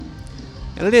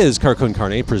And it is Car Con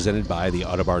Carne, presented by the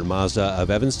Autobarn Mazda of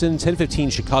Evanston, 1015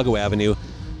 Chicago Avenue.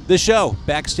 The show,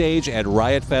 backstage at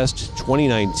Riot Fest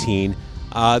 2019.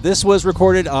 This was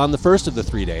recorded on the first of the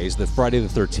 3 days, the Friday the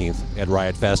 13th at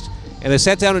Riot Fest. And I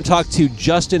sat down and talked to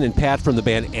Justin and Pat from the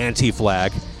band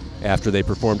Anti-Flag after they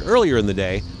performed earlier in the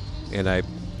day. And I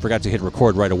forgot to hit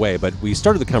record right away, but we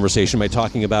started the conversation by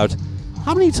talking about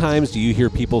how many times do you hear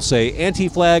people say,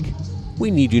 Anti-Flag, we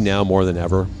need you now more than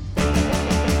ever?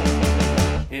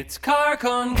 It's Car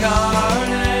Con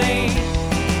Carne.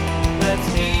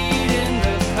 Let's eat in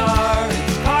the car.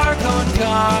 It's Car Con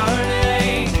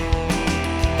Carne.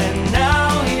 And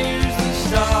now here's the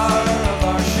star of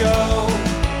our show,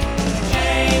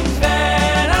 James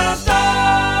Van Alstyne.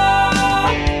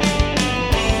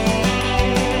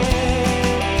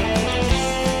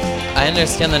 I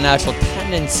understand the natural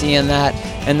tendency in that,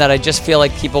 and that I just feel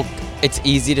like people, it's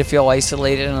easy to feel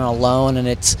isolated and alone, and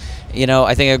it's, you know,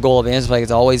 I think a goal of Anti-Flag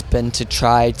has always been to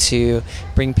try to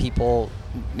bring people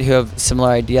who have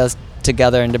similar ideas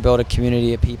together and to build a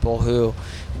community of people who,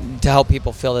 to help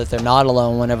people feel that they're not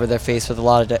alone whenever they're faced with a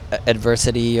lot of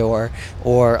adversity or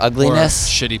ugliness.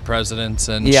 Or shitty presidents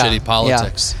and shitty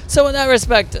politics. Yeah. So in that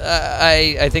respect,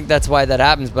 I think that's why that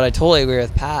happens, but I totally agree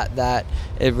with Pat that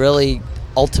it really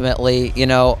ultimately, you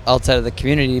know, outside of the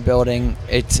community building,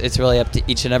 it's really up to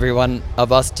each and every one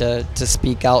of us to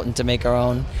speak out and to make our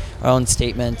own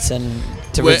statements and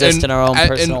to resist in our own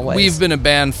personal ways. We've been a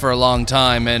band for a long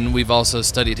time, and we've also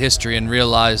studied history and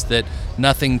realized that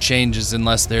nothing changes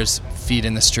unless there's feet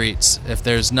in the streets. If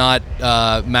there's not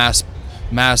mass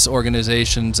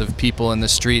organizations of people in the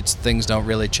streets, things don't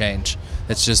really change.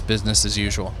 It's just business as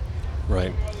usual.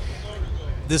 Right.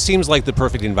 This seems like the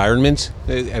perfect environment.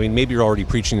 I mean, maybe you're already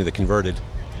preaching to the converted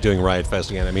doing Riot Fest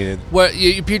again. I mean, well,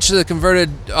 you preach to the converted,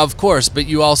 of course, but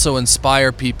you also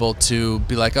inspire people to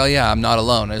be like, oh yeah, I'm not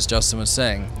alone, as Justin was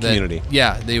saying. Community.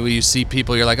 Yeah, you see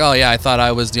people, you're like, oh yeah, I thought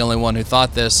I was the only one who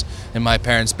thought this in my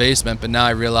parents' basement, but now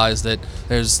I realize that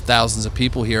there's thousands of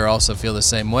people here who also feel the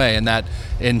same way, and that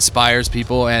inspires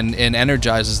people and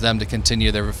energizes them to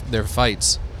continue their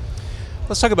fights.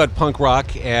 Let's talk about punk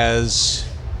rock as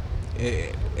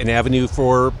an avenue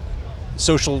for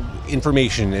social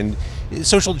information and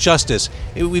social justice.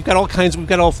 We've got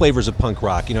all flavors of punk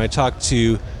rock. You know, I talked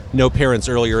to No Parents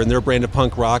earlier, and their brand of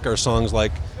punk rock are songs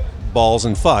like Balls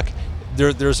and Fuck.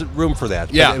 There's room for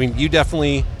that. Yeah. But,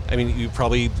 you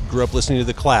probably grew up listening to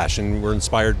The Clash and were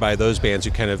inspired by those bands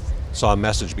who kind of saw a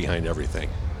message behind everything.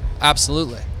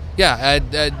 Absolutely. Yeah,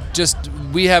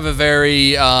 we have a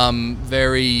very,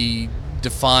 very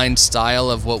defined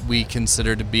style of what we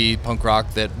consider to be punk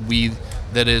rock that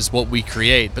is what we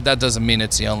create, but that doesn't mean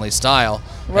it's the only style.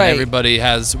 Right. And everybody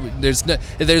has.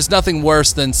 There's nothing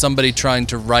worse than somebody trying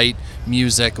to write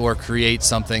music or create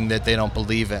something that they don't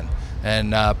believe in,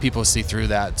 and people see through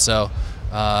that. So,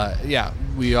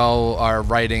 we all are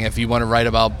writing. If you want to write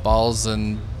about balls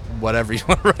and whatever you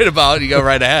want to write about, you go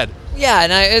right ahead. Yeah,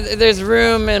 and there's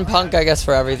room in punk, I guess,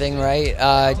 for everything, right?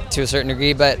 To a certain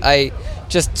degree, but I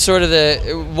just sort of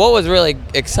what was really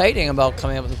exciting about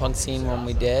coming up with the punk scene when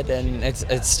we did, and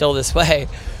it's still this way.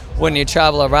 When you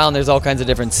travel around, there's all kinds of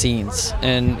different scenes,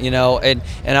 and you know, in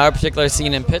our particular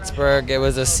scene in Pittsburgh, it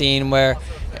was a scene where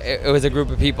it was a group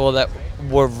of people that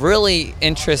were really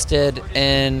interested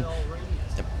in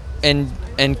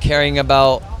caring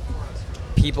about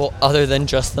people other than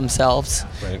just themselves.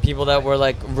 Right. People that were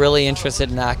like really interested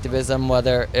in activism,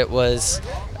 whether it was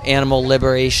animal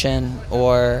liberation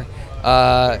or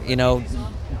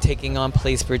taking on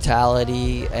police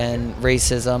brutality and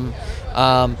racism.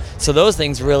 So those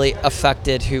things really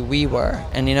affected who we were,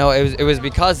 and you know, it was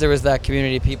because there was that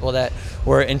community of people that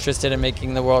were interested in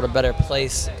making the world a better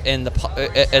place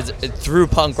through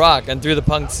punk rock and through the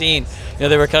punk scene. You know,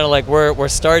 they were kind of like, we're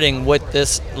starting with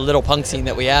this little punk scene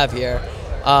that we have here.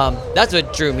 That's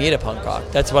what drew me to punk rock.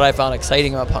 That's what I found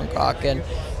exciting about punk rock,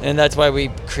 and that's why we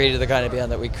created the kind of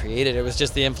band that we created. It was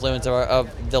just the influence of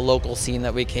the local scene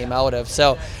that we came out of.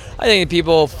 So I think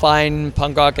people find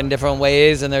punk rock in different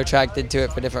ways, and they're attracted to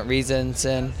it for different reasons.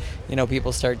 And you know,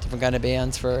 people start different kind of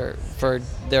bands for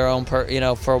their own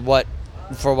for what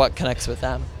connects with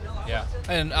them. Yeah,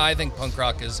 and I think punk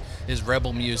rock is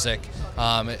rebel music.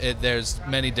 There's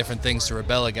many different things to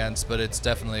rebel against, but it's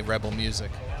definitely rebel music.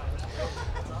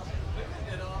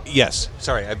 Yes.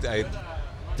 Sorry,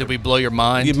 Did we blow your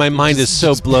mind? My mind is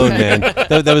so blown, man.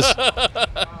 That was.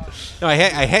 No, I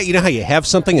had. You know how you have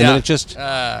something and then it just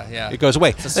it goes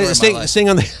away. Staying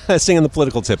on the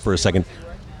political tip for a second.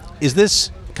 Is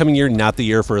this coming year not the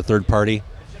year for a third party?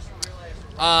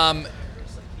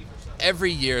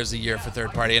 Every year is a year for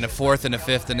third party, and a fourth and a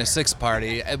fifth and a sixth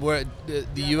party. The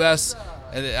U.S.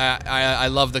 And I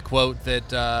love the quote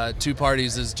that two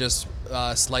parties is just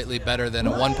slightly better than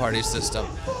a one-party system,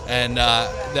 and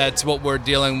that's what we're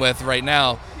dealing with right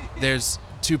now. There's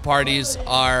two parties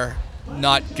are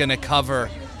not going to cover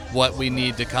what we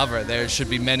need to cover. There should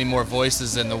be many more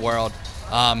voices in the world.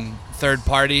 Third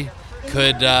party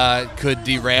could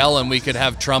derail, and we could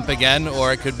have Trump again,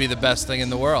 or it could be the best thing in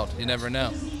the world. You never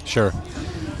know. Sure.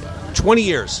 20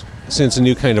 years since A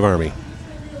New Kind of Army.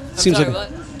 Seems sorry,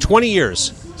 like 20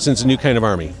 years since A New Kind of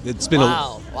Army. It's been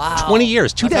Wow. 20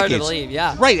 years, two That's decades. hard to believe,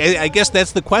 yeah. Right. I guess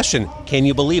that's the question. Can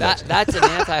you believe it? That's an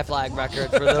anti-flag record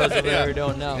for those of you who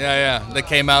don't know. Yeah. That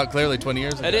came out clearly 20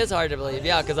 years ago. It is hard to believe,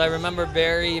 yeah, because I remember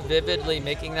very vividly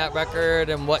making that record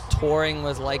and what touring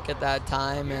was like at that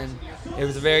time, and it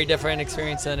was a very different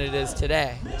experience than it is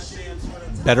today.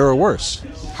 Better or worse?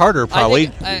 Harder, probably.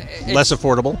 it's- Less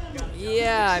affordable.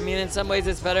 Yeah, I mean, in some ways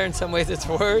it's better, in some ways it's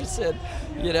worse. And,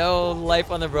 life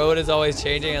on the road is always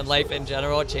changing, and life in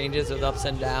general changes with ups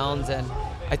and downs. And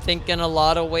I think in a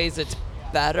lot of ways it's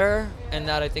better, and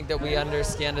that I think that we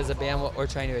understand as a band what we're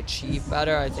trying to achieve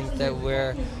better. I think that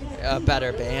we're a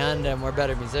better band, and we're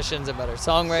better musicians and better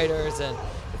songwriters, and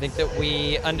I think that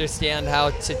we understand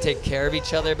how to take care of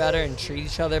each other better and treat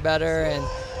each other better and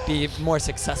be more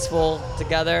successful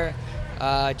together.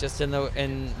 Just in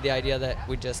the idea that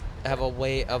we just have a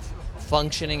way of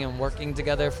functioning and working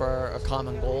together for a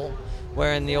common goal.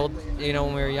 Where in the old,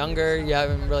 when we were younger, you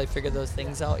haven't really figured those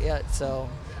things out yet. So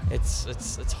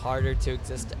it's harder to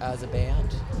exist as a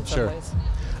band in some Sure.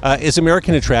 ways. Is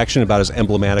American Attraction about as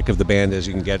emblematic of the band as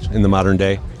you can get in the modern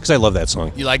day? Because I love that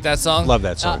song. You like that song? Love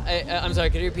that song. I'm sorry,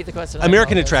 could you repeat the question? I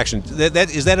American apologize. Attraction.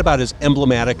 Is that about as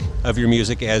emblematic of your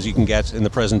music as you can get in the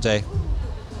present day?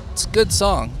 It's a good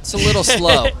song. It's a little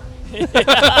slow.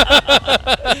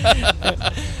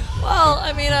 Well,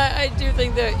 I mean, I do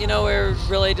think that, we're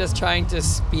really just trying to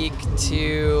speak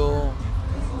to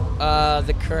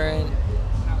the current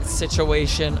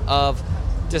situation of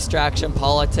distraction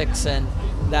politics, and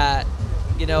that,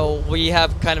 we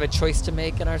have kind of a choice to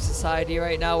make in our society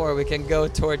right now, where we can go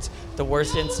towards the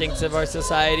worst instincts of our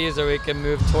societies, or we can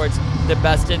move towards the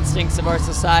best instincts of our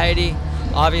society.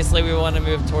 Obviously, we want to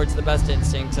move towards the best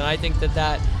instincts, and I think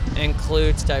that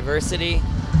includes diversity.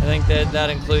 I think that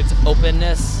includes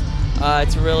openness.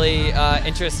 It's really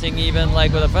interesting, even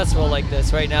like with a festival like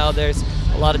this. Right now, there's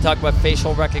a lot of talk about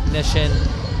facial recognition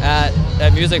at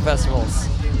music festivals,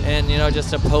 and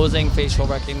just opposing facial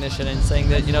recognition and saying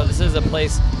that this is a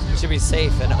place that should be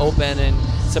safe and open and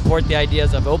support the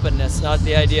ideas of openness, not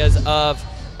the ideas of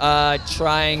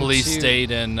trying Police to state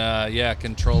and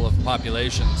control of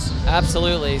populations.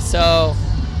 Absolutely. So,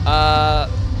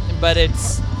 but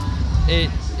it's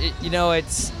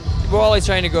we're always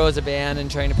trying to grow as a band and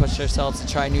trying to push ourselves to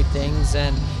try new things,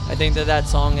 and I think that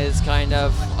song is kind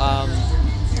of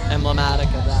emblematic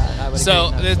of that. I would So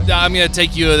agree with that. I'm going to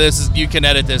take you. You can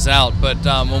edit this out, but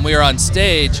when we were on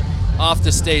stage, off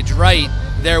the stage right,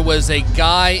 there was a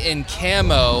guy in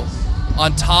camo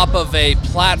on top of a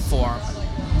platform,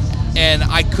 and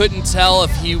I couldn't tell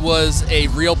if he was a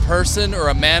real person or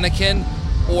a mannequin,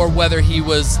 or whether he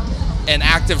was an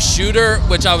active shooter,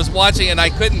 which I was watching, and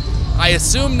I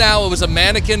assume now it was a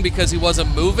mannequin because he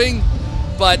wasn't moving,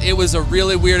 but it was a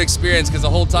really weird experience because the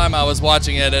whole time I was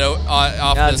watching it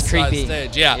off That's this creepy.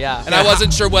 stage. Yeah. Yeah. And I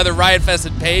wasn't sure whether Riot Fest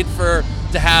had paid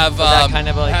to have that kind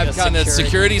of like have a kind of security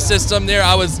security, yeah. system there.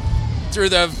 I was through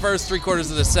the first 3/4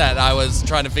 of the set. I was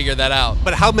trying to figure that out.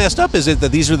 But how messed up is it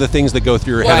that these are the things that go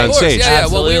through your head Well, on of course, stage? Yeah.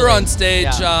 Well, we were Absolutely. on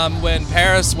stage Yeah. when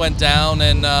Paris went down,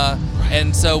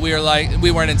 and so we were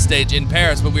we weren't in stage in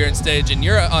Paris, but we were in stage in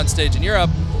Europe, on stage in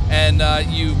Europe, and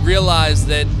you realize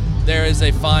that there is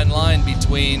a fine line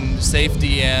between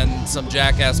safety and some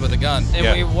jackass with a gun. And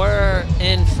Yeah. we were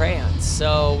in France,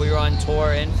 so we were on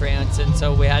tour in France, and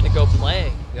so we had to go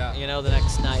play, Yeah. the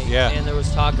next night. Yeah. And there was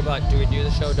talk about, do we do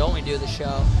the show, don't we do the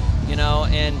show,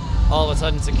 and all of a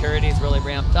sudden security's really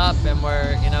ramped up, and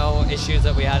we're, issues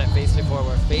that we hadn't faced before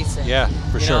we're facing. Yeah,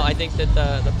 for sure. I think that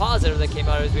the positive that came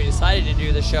out of it was we decided to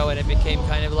do the show, and it became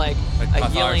kind of like a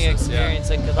healing catharsis, experience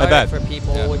and bet. cathartic for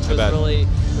people, Yeah, which I was bet. really,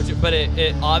 but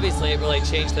it obviously it really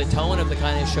changed the tone of the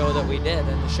kind of show that we did,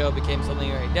 and the show became something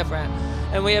very different.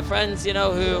 And we have friends, who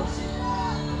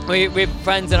we have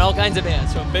friends in all kinds of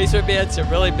bands, from basement bands to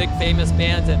really big famous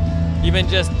bands, and even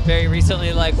just very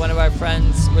recently, like one of our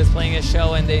friends was playing a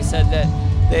show, and they said that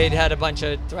they'd had a bunch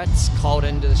of threats called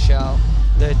into the show,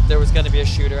 that there was going to be a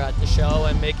shooter at the show,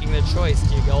 and making the choice: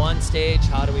 do you go on stage?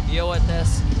 How do we deal with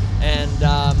this? And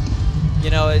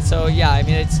so yeah, I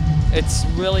mean, it's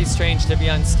really strange to be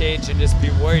on stage and just be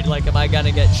worried, like, am I going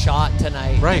to get shot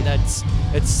tonight? Right. And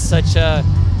it's such a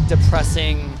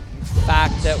depressing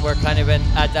fact that we're kind of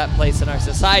at that place in our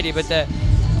society, but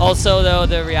also though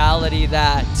the reality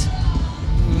that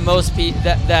most people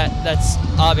that's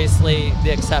obviously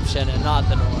the exception and not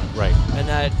the norm. Right. And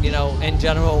that, you know, in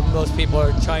general, most people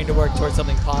are trying to work towards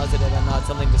something positive and not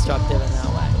something destructive in that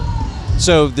way.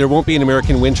 So there won't be an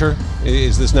American Winter?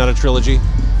 Is this not a trilogy?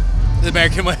 The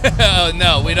American oh,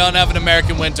 no, we don't have an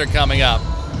American Winter coming up.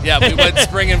 Yeah, we went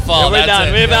spring and fall. Yeah, we're that's done.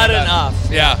 it. We've Yeah, had done.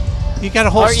 enough. Yeah. You got a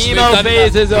whole Our emo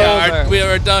phase is over. We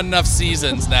are done enough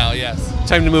seasons now, yes.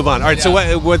 time to move on. All right, so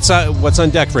Yeah. what's on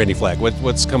deck for Andy Flag?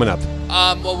 What's coming up?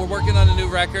 Well, we're working on a new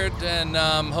record, and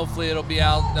hopefully it'll be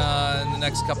out in the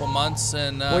next couple months.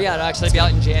 And Well, yeah, it'll actually be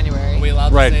out in January. Are we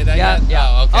allowed Right. to say that Yeah, yet? yeah.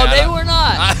 Oh, okay. Oh, I they don't- were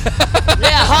not.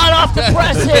 Yeah, hot off the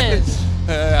presses.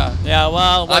 Yeah. Yeah,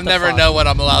 well, what I the never fuck? know what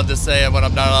I'm allowed to say and what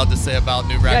I'm not allowed to say about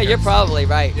new records. Yeah, you're probably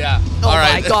right. Yeah. Oh All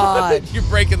right. my God. You're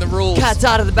breaking the rules. Cat's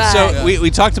out of the bag. So we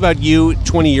talked about you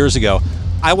 20 years ago.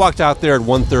 I walked out there at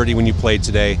 1:30 when you played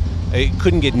today. I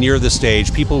couldn't get near the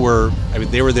stage. People were,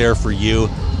 they were there for you.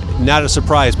 Not a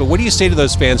surprise, but what do you say to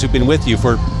those fans who've been with you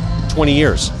for 20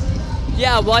 years?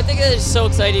 Yeah, well, I think it's so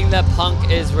exciting that punk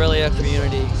is really a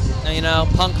community. You know,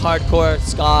 punk, hardcore,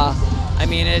 ska. I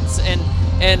mean, it's and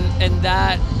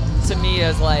that to me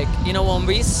is like, you know, when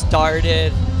we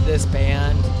started this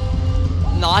band,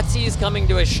 Nazis coming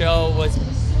to a show was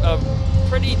a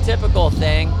pretty typical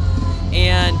thing,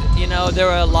 and you know, there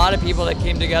were a lot of people that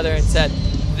came together and said,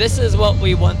 "This is what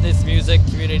we want this music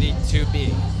community to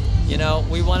be." You know,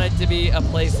 we want it to be a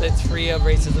place that's free of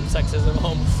racism, sexism,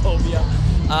 homophobia.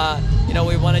 You know,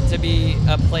 we want it to be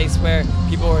a place where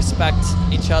people respect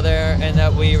each other and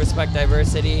that we respect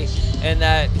diversity, and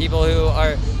that people who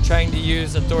are trying to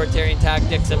use authoritarian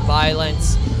tactics and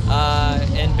violence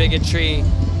and bigotry,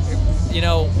 you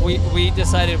know, we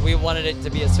decided we wanted it to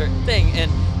be a certain thing. And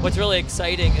what's really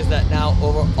exciting is that now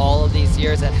over all of these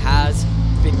years it has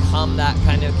become that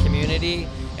kind of community.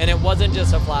 And it wasn't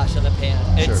just a flash in the pan.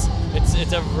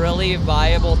 It's a really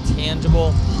viable,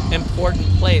 tangible, important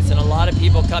place. And a lot of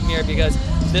people come here because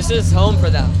this is home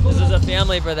for them. This is a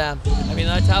family for them. I mean,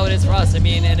 that's how it is for us. I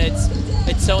mean, and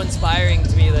it's so inspiring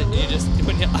to me that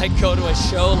I go to a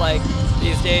show like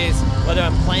these days, whether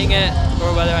I'm playing it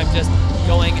or whether I'm just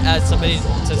going as somebody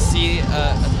to see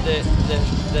the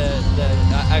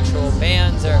actual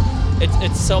bands, or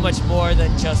it's so much more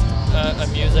than just a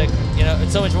music, you know,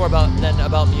 it's so much more than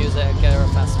about music or a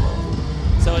festival.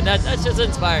 So and that's just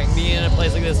inspiring. Being in a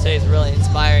place like this today is really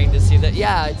inspiring to see that,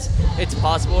 yeah, it's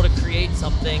possible to create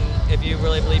something if you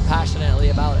really believe passionately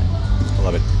about it. I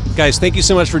love it. Guys, thank you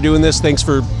so much for doing this. Thanks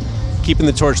for keeping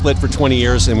the torch lit for 20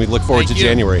 years, and we look forward Thank to you.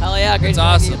 January. Hell yeah, great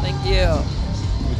That's to meet you. awesome. Thank you.